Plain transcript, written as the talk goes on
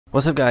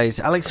What's up guys,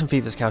 Alex from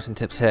FIFA Scouting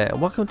Tips here, and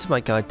welcome to my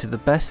guide to the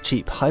best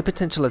cheap high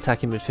potential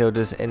attacking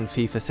midfielders in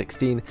FIFA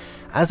 16.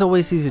 As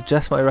always, these are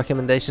just my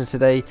recommendations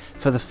today.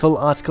 For the full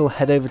article,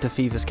 head over to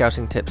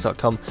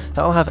FIFAscoutingtips.com.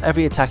 That'll have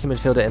every attacking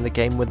midfielder in the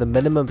game with a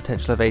minimum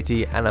potential of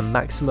 80 and a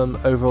maximum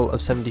overall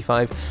of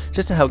 75,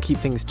 just to help keep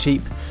things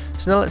cheap.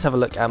 So now let's have a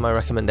look at my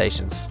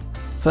recommendations.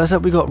 First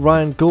up, we got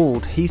Ryan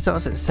Gould. He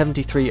starts at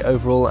 73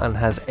 overall and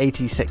has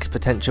 86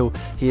 potential.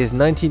 He is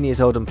 19 years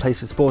old and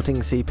plays for Sporting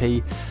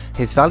CP.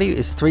 His value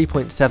is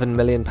 £3.7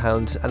 million,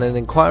 and an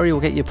inquiry will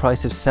get you a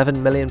price of £7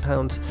 million,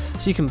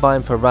 so you can buy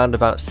him for around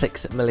about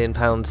 £6 million.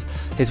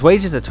 His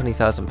wages are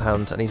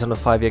 £20,000 and he's on a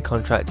 5-year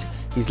contract.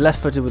 He's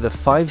left-footed with a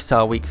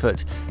 5-star weak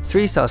foot,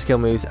 3-star skill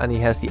moves, and he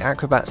has the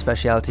acrobat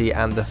speciality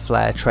and the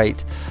flair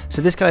trait.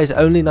 So this guy is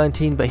only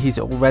 19, but he's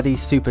already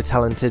super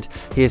talented.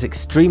 He is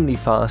extremely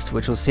fast,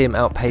 which will see him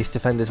outpace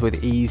defenders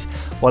with ease,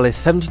 while his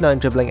 79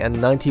 dribbling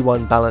and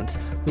 91 balance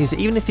means that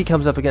even if he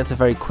comes up against a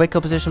very quick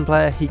opposition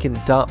player, he can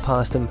dart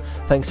past them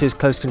thanks to his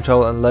close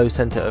control and low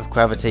centre of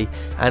gravity,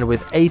 and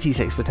with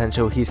 86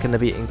 potential, he's going to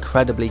be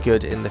incredibly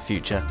good in the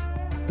future.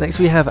 Next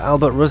we have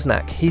Albert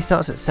Rusnak. He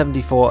starts at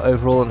 74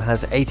 overall and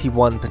has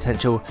 81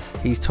 potential.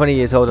 He's 20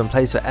 years old and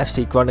plays for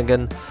FC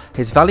Groningen.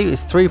 His value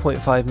is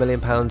 £3.5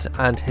 million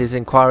and his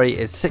inquiry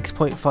is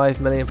 £6.5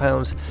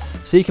 million,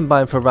 so you can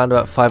buy him for around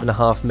about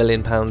 £5.5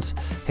 million.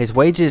 His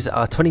wages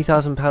are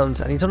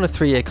 £20,000 and he's on a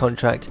 3-year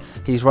contract.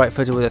 He's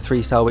right-footed with a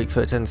 3-star weak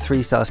foot and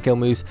 3-star skill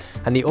moves,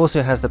 and he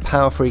also has the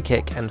power free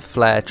kick and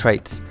flair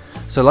traits.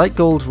 So like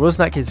Gould,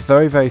 Rusnak is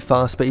very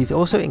fast, but he's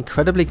also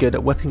incredibly good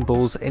at whipping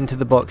balls into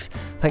the box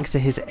thanks to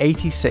his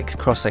 86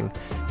 crossing.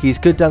 He's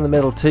good down the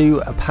middle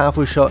too. A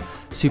powerful shot,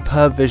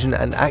 superb vision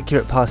and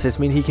accurate passes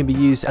mean he can be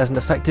used as an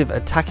effective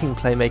attacking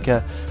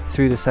playmaker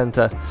through the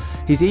centre.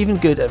 He's even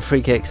good at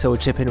free kicks, so will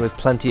chip in with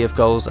plenty of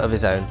goals of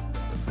his own.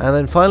 And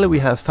then finally we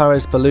have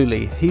Fares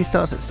Balouli. He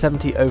starts at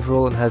 70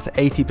 overall and has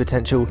 80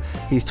 potential.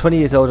 He's 20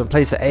 years old and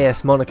plays for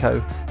AS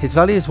Monaco. His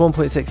value is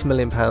 £1.6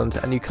 million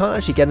and you can't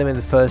actually get him in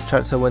the first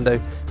transfer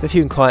window, but if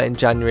you inquire in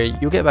January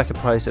you'll get back a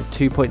price of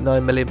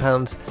 £2.9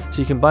 million,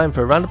 so you can buy him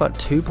for around about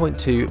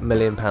 £2.2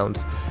 million.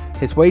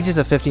 His wages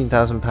are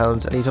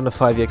 £15,000 and he's on a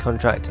 5-year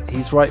contract.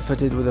 He's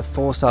right-footed with a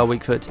 4-star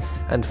weak foot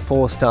and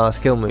 4-star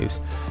skill moves.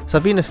 So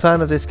I've been a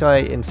fan of this guy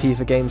in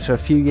FIFA games for a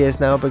few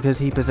years now because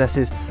he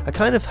possesses a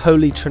kind of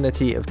holy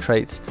trinity of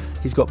traits.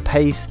 He's got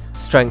pace,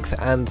 strength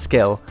and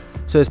skill.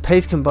 So his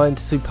pace combines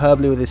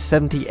superbly with his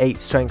 78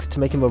 strength to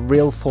make him a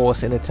real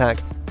force in attack.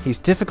 He's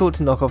difficult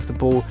to knock off the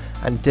ball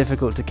and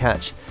difficult to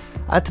catch.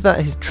 Add to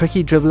that his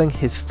tricky dribbling,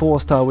 his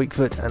 4-star weak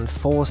foot and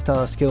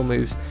 4-star skill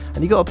moves,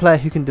 and you got a player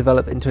who can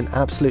develop into an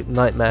absolute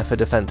nightmare for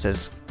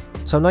defences.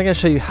 So I'm now going to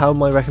show you how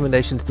my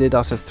recommendations did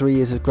after 3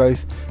 years of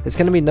growth. There's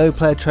going to be no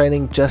player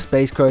training, just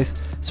base growth,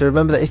 so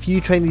remember that if you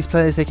train these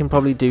players they can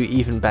probably do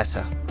even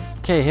better.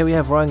 Okay, here we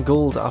have Ryan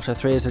Gould after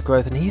 3 years of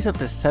growth, and he's up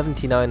to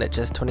 79 at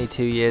just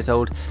 22 years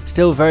old.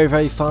 Still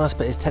very fast,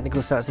 but his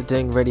technical stats are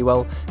doing really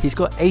well. He's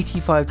got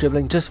 85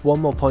 dribbling, just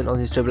one more point on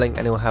his dribbling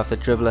and he'll have the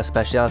dribbler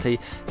speciality.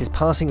 His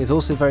passing is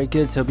also very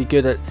good, so he'll be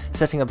good at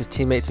setting up his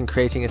teammates and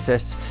creating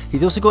assists.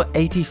 He's also got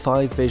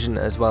 85 vision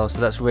as well, so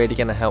that's really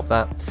going to help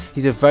that.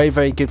 He's a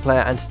very good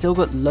player and still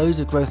got loads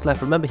of growth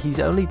left. Remember, he's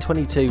only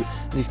 22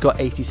 and he's got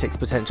 86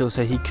 potential,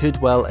 so he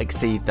could well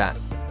exceed that.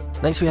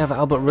 Next we have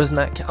Albert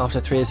Rusnak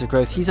after 3 years of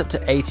growth. He's up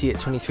to 80 at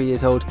 23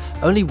 years old.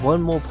 Only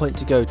one more point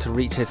to go to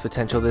reach his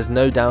potential. There's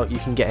no doubt you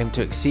can get him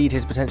to exceed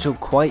his potential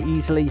quite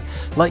easily.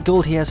 Like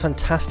Gould, he has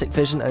fantastic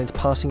vision and his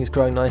passing is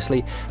growing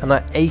nicely, and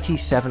that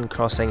 87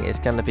 crossing is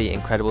going to be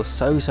incredible.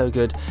 So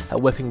good at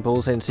whipping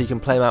balls in, so you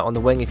can play him out on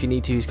the wing if you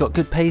need to. He's got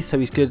good pace, so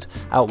he's good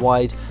out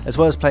wide, as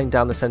well as playing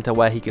down the centre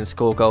where he can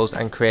score goals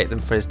and create them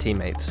for his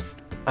teammates.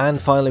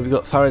 And finally we've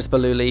got Fares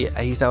Balouli.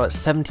 He's now at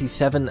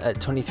 77 at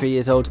 23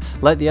 years old.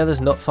 Like the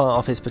others, not far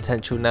off his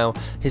potential now.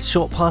 His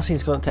short passing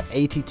has gone up to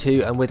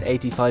 82, and with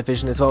 85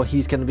 vision as well,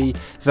 he's going to be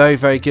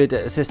very good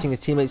at assisting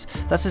his teammates.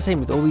 That's the same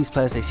with all these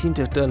players. They seem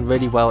to have done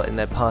really well in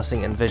their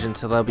passing and vision,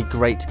 so they'll be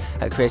great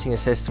at creating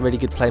assists, really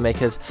good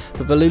playmakers.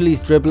 But Balouli's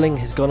dribbling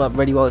has gone up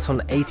really well. It's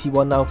on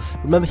 81 now.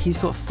 Remember, he's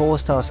got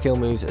 4-star skill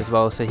moves as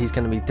well, so he's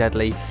going to be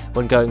deadly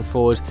when going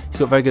forward. He's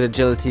got very good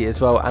agility as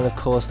well, and of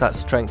course that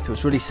strength,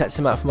 which really sets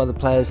him out from other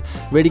players.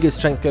 Really good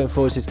strength going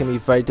forward, so it's going to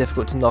be very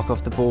difficult to knock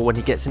off the ball when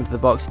he gets into the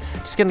box.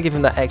 Just going to give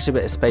him that extra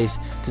bit of space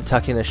to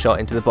tuck in a shot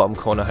into the bottom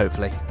corner,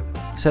 hopefully.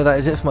 So that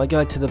is it for my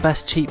guide to the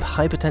best cheap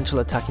high potential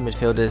attacking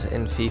midfielders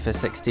in FIFA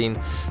 16.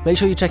 Make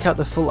sure you check out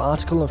the full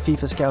article on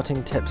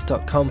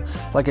FIFAscoutingtips.com.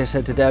 Like I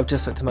said today, I've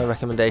just looked at my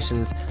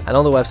recommendations, and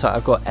on the website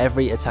I've got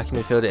every attacking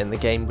midfielder in the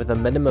game with a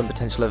minimum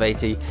potential of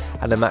 80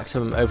 and a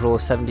maximum overall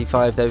of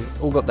 75.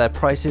 They've all got their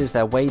prices,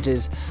 their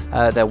wages,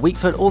 their weak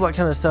foot, all that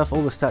kind of stuff,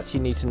 all the stats you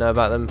need to know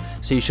about them,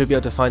 so you should be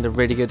able to find a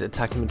really good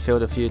attacking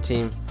midfielder for your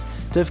team.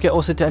 Don't forget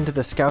also to enter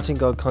the Scouting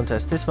God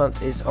contest. This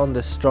month is on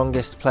the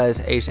strongest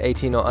players aged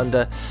 18 or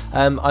under.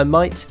 I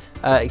might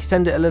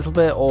extend it a little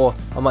bit, or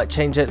I might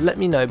change it, let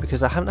me know,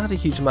 because I haven't had a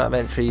huge amount of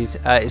entries.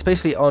 It's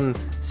basically on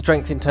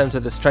strength in terms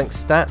of the strength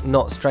stat,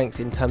 not strength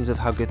in terms of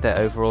how good their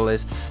overall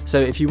is. So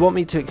if you want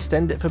me to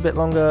extend it for a bit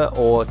longer,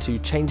 or to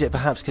change it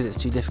perhaps because it's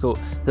too difficult,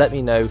 let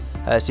me know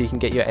so you can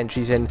get your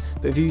entries in.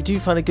 But if you do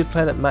find a good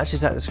player that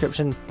matches that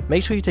description,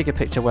 make sure you take a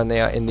picture when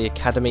they are in the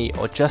academy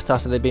or just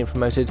after they've been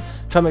promoted.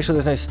 Try and make sure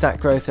there's no stat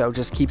growth, that will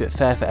just keep it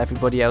fair for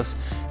everybody else.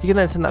 You can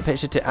then send that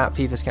picture to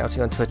 @FIFA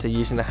Scouting on Twitter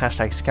using the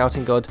hashtag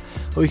ScoutingGod,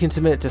 or you can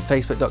submit it to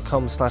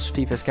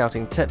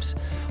facebook.com/FIFA-Scouting-Tips,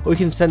 or you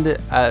can send it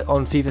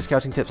on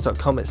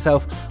FIFAscoutingtips.com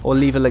itself, or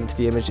leave a link to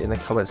the image in the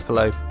comments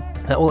below.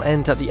 That will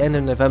end at the end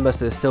of November, so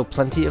there's still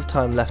plenty of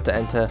time left to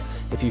enter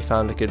if you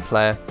found a good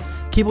player.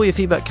 Keep all your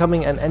feedback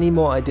coming, and any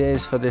more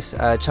ideas for this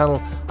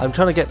channel. I'm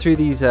trying to get through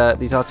these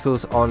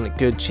articles on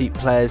good cheap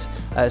players,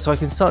 so I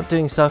can start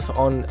doing stuff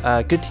on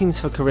good teams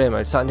for career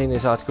mode. Start doing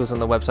these articles on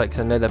the website because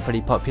I know they're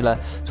pretty popular,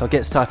 so I'll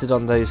get started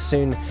on those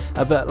soon.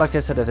 But like I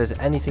said, if there's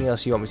anything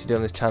else you want me to do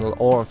on this channel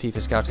or on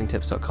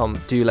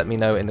FIFAscoutingtips.com, do let me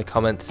know in the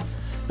comments.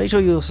 Make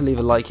sure you also leave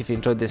a like if you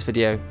enjoyed this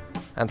video,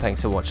 and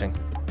thanks for watching.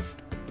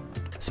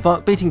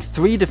 Spark beating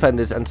 3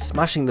 defenders and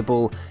smashing the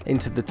ball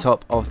into the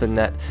top of the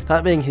net.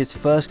 That being his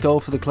first goal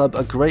for the club,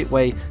 a great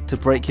way to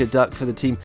break your duck for the team.